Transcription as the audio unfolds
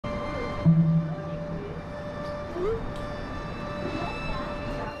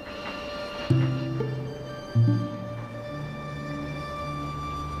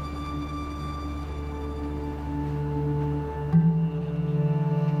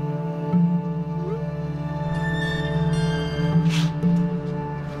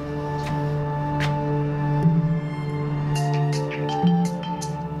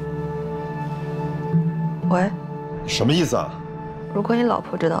什么意思啊？如果你老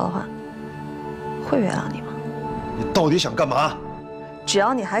婆知道的话，会原谅你吗？你到底想干嘛？只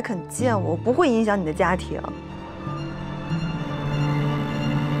要你还肯见我，不会影响你的家庭。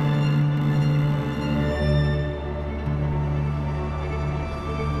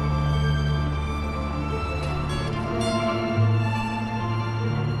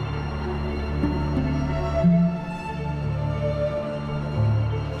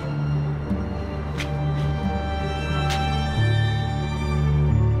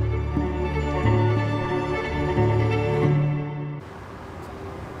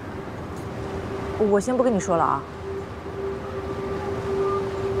我先不跟你说了啊。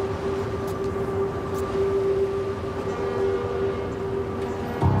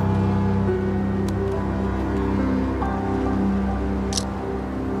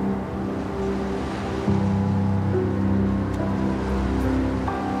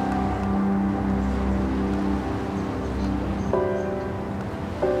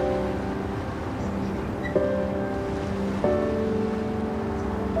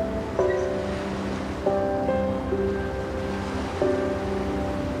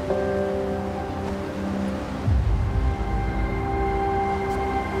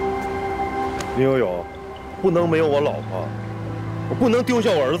林有有，不能没有我老婆，我不能丢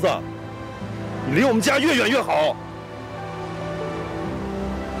下我儿子。你离我们家越远越好。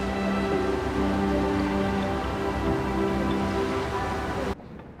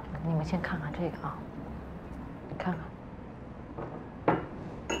你们先看看这个啊，看看。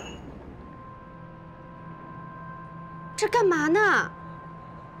这干嘛呢？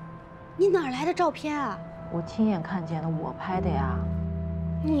你哪儿来的照片啊？我亲眼看见的，我拍的呀。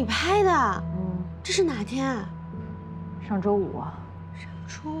你拍的？嗯，这是哪天啊？上周五啊。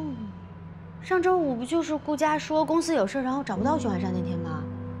上周五不就是顾佳说公司有事，然后找不到许幻山那天吗？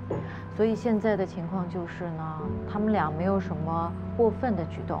所以现在的情况就是呢，他们俩没有什么过分的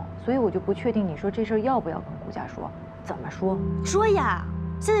举动，所以我就不确定你说这事儿要不要跟顾佳说，怎么说？说呀，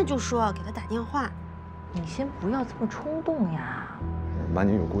现在就说，给他打电话。你先不要这么冲动呀。满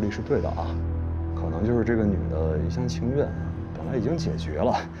女有顾虑是对的啊，可能就是这个女的一厢情愿，本来已经解决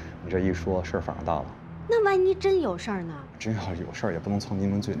了，你这一说事儿反而大了。那万一真有事儿呢？真要是有事儿，也不能从你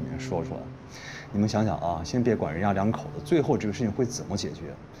们嘴里面说出来。你们想想啊，先别管人家两口子，最后这个事情会怎么解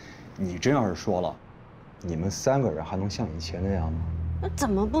决？你真要是说了，你们3个人还能像以前那样吗？那怎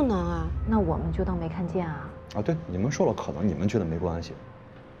么不能啊？那我们就当没看见啊。啊，对，你们说了，可能你们觉得没关系，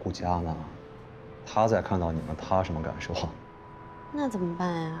顾佳呢？他再看到你们，他什么感受？那怎么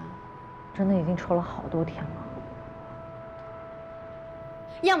办呀？真的已经抽了好多天了。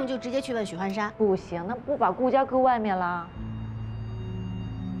要么就直接去问许幻山。不行，那不把顾家搁外面啦。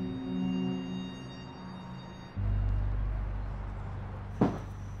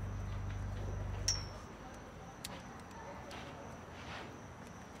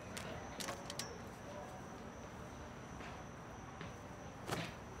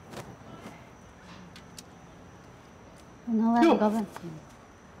我能问你个问题吗？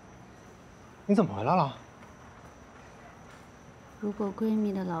你怎么回来了？如果闺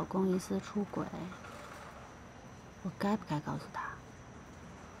蜜的老公疑似出轨，我该不该告诉她？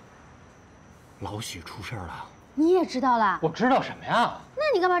老许出事了。你也知道啦？我知道什么呀？那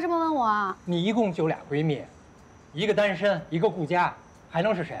你干嘛这么问我啊？你一共就俩闺蜜，一个单身，一个顾家，还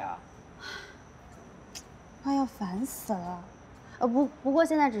能是谁啊？哎呀，烦死了！不过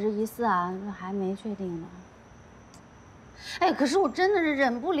现在只是疑似啊，还没确定呢。哎，可是我真的是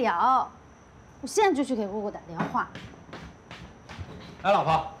忍不了，我现在就去给姑姑打电话。哎，老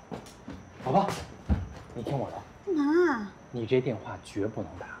婆，老婆，你听我的。干嘛？你这电话绝不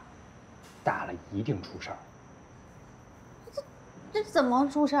能打，打了一定出事儿。这怎么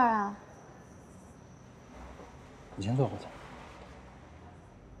出事儿啊？你先坐回去。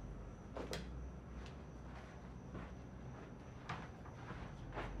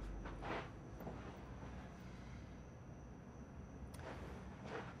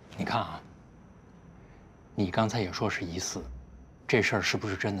你看啊，你刚才也说是疑似，这事儿是不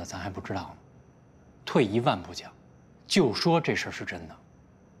是真的，咱还不知道呢。退一万步讲，就说这事儿是真的，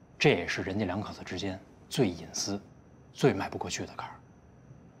这也是人家两口子之间最隐私、最迈不过去的坎儿。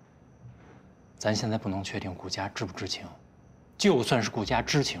咱现在不能确定顾家知不知情，就算是顾家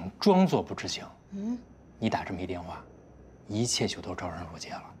知情，装作不知情，你打这么一电话，一切就都昭然若揭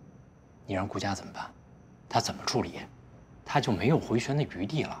了。你让顾家怎么办？他怎么处理？他就没有回旋的余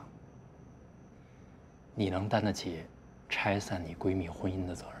地了。你能担得起拆散你闺蜜婚姻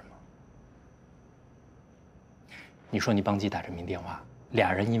的责任吗？你说你帮季打这名电话，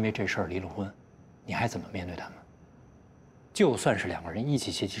俩人因为这事儿离了婚，你还怎么面对他们？就算是两个人一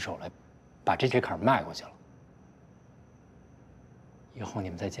起携起手来，把这坎儿迈过去了，以后你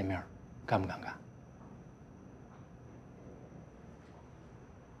们再见面，干不敢干？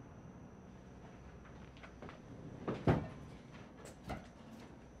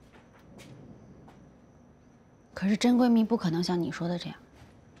可是真闺蜜不可能像你说的这样。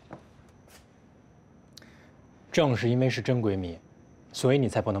正是因为是真闺蜜，所以你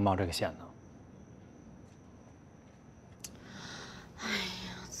才不能冒这个险呢。哎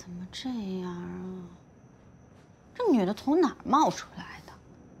呀，怎么这样啊？这女的从哪儿冒出来的？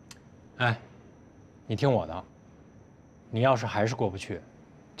哎，你听我的，你要是还是过不去，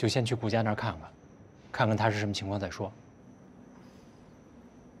就先去顾家那儿看看，看看他是什么情况再说。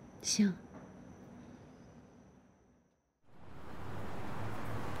行。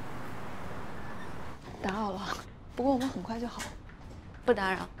打扰了，不过我们很快就好。不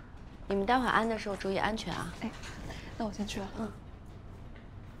打扰，你们待会儿安的时候注意安全啊。哎，那我先去了。嗯。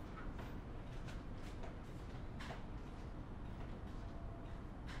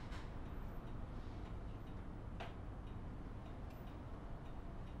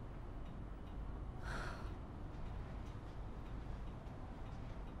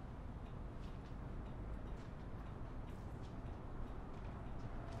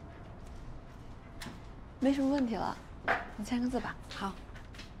没什么问题了，你签个字吧。好。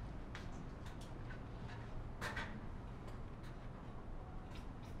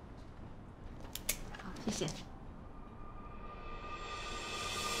好，谢谢。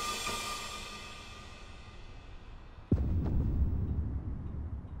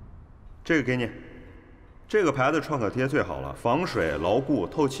这个给你，这个牌子创可贴最好了，防水、牢固、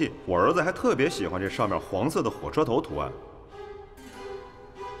透气。我儿子还特别喜欢这上面黄色的火车头图案。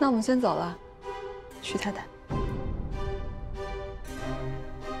那我们先走了，徐太太。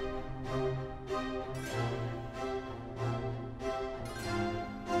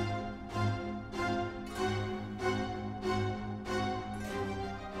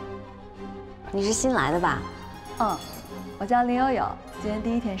你是新来的吧？嗯，我叫林悠悠，今天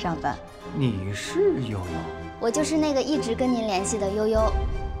第一天上班。你是悠悠？我就是那个一直跟您联系的悠悠。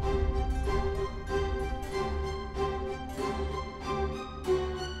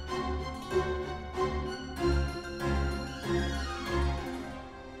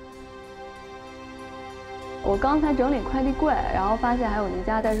我刚才整理快递柜，然后发现还有一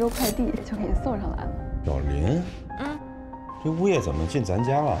家代收快递，就给你送上来了。小林，这物业怎么进咱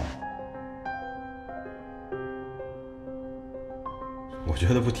家了？我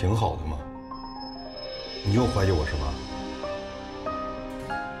觉得不挺好的吗？你又怀疑我什么？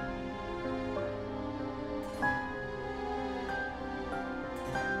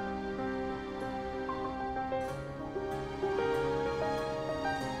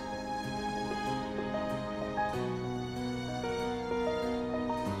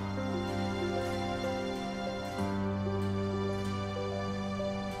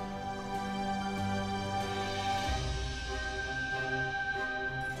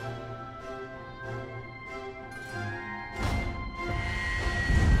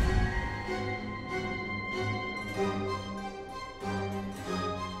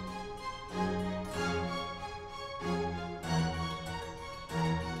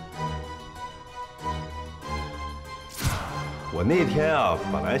我那天啊，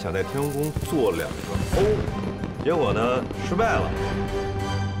本来想在天宫做2个 O， 结果呢失败了。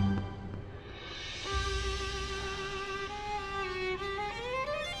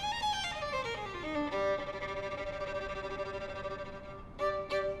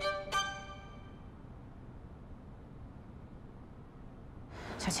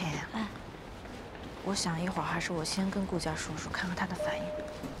小琴，我想一会儿还是我先跟顾家说说，看看他的反应。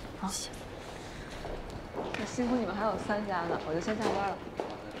啊。行。那辛苦你们还有3家呢，我就先下班了。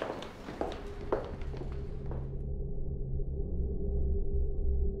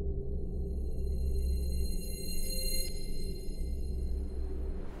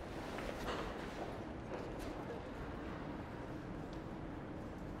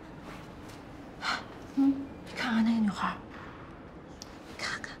你看看那个女孩。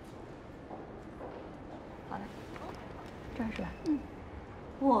看看。好嘞。这儿是吧？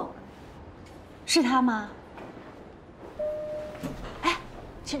不，是他吗？哎，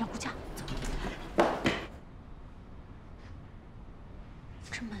去找顾家。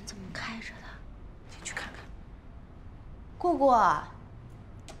这门怎么开着的？进去看看。姑姑，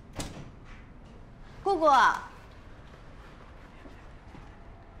姑姑，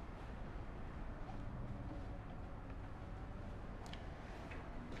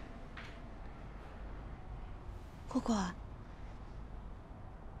姑姑，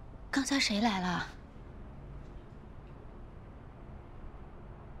刚才谁来了？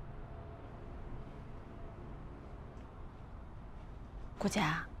顾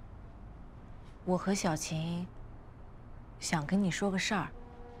佳，我和小琴想跟你说个事儿。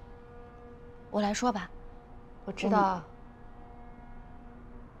我来说吧，我知道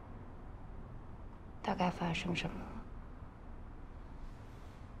大概发生什么了，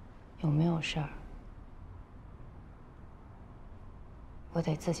有没有事儿，我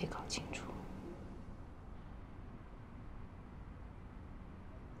得自己搞清楚。